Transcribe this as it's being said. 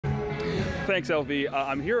Thanks, LV.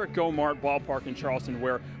 I'm here at Go Mart Ballpark in Charleston,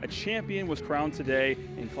 where a champion was crowned today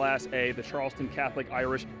in Class A. The Charleston Catholic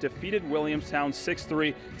Irish defeated Williamstown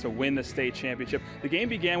 6-3 to win the state championship. The game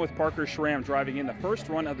began with Parker Schramm driving in the first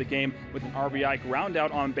run of the game with an RBI ground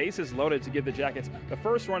out on bases loaded to give the Jackets the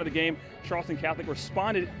first run of the game. Charleston Catholic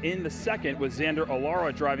responded in the second with Xander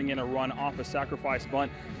Alara driving in a run off a sacrifice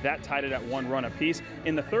bunt. That tied it at 1 run apiece.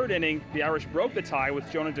 In the third inning, the Irish broke the tie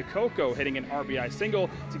with Jonah DeCoco hitting an RBI single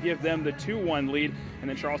to give them the 2-1 lead, and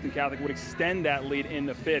then Charleston Catholic would extend that lead in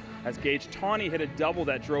the fifth as Gage Tawney hit a double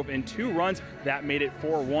that drove in 2 runs. That made it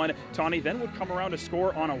 4-1. Tawney then would come around to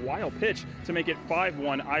score on a wild pitch to make it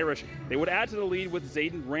 5-1 Irish. They would add to the lead with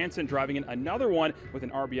Zayden Ranson driving in another one with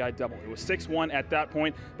an RBI double. It was 6-1 at that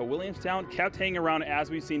point, but Williamstown kept hanging around as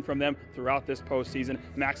we've seen from them throughout this postseason.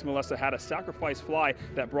 Max Molessa had a sacrifice fly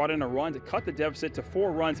that brought in a run to cut the deficit to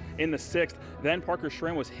 4 runs in the 6th. Then Parker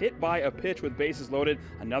Schramm was hit by a pitch with bases loaded.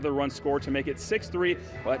 Another run scored to make it 6-3,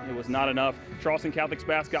 but it was not enough. Charleston Catholic's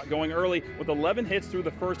bats got going early with 11 hits through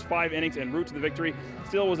the first 5 innings en route to the victory.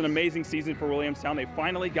 Still was an amazing season for Williamstown. They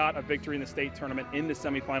finally got a victory in the state tournament in the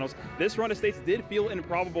semifinals. This run of states did feel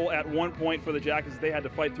improbable at one point for the Jackets. They had to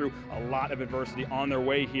fight through a lot of adversity on their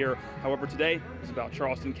way here. However, today is about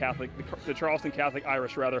Charleston Catholic, the Charleston Catholic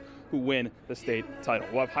Irish rather, who win the state title.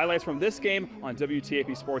 We'll have highlights from this game on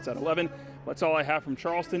WTAP Sports at 11. That's all I have from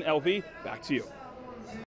Charleston. LV, back to you.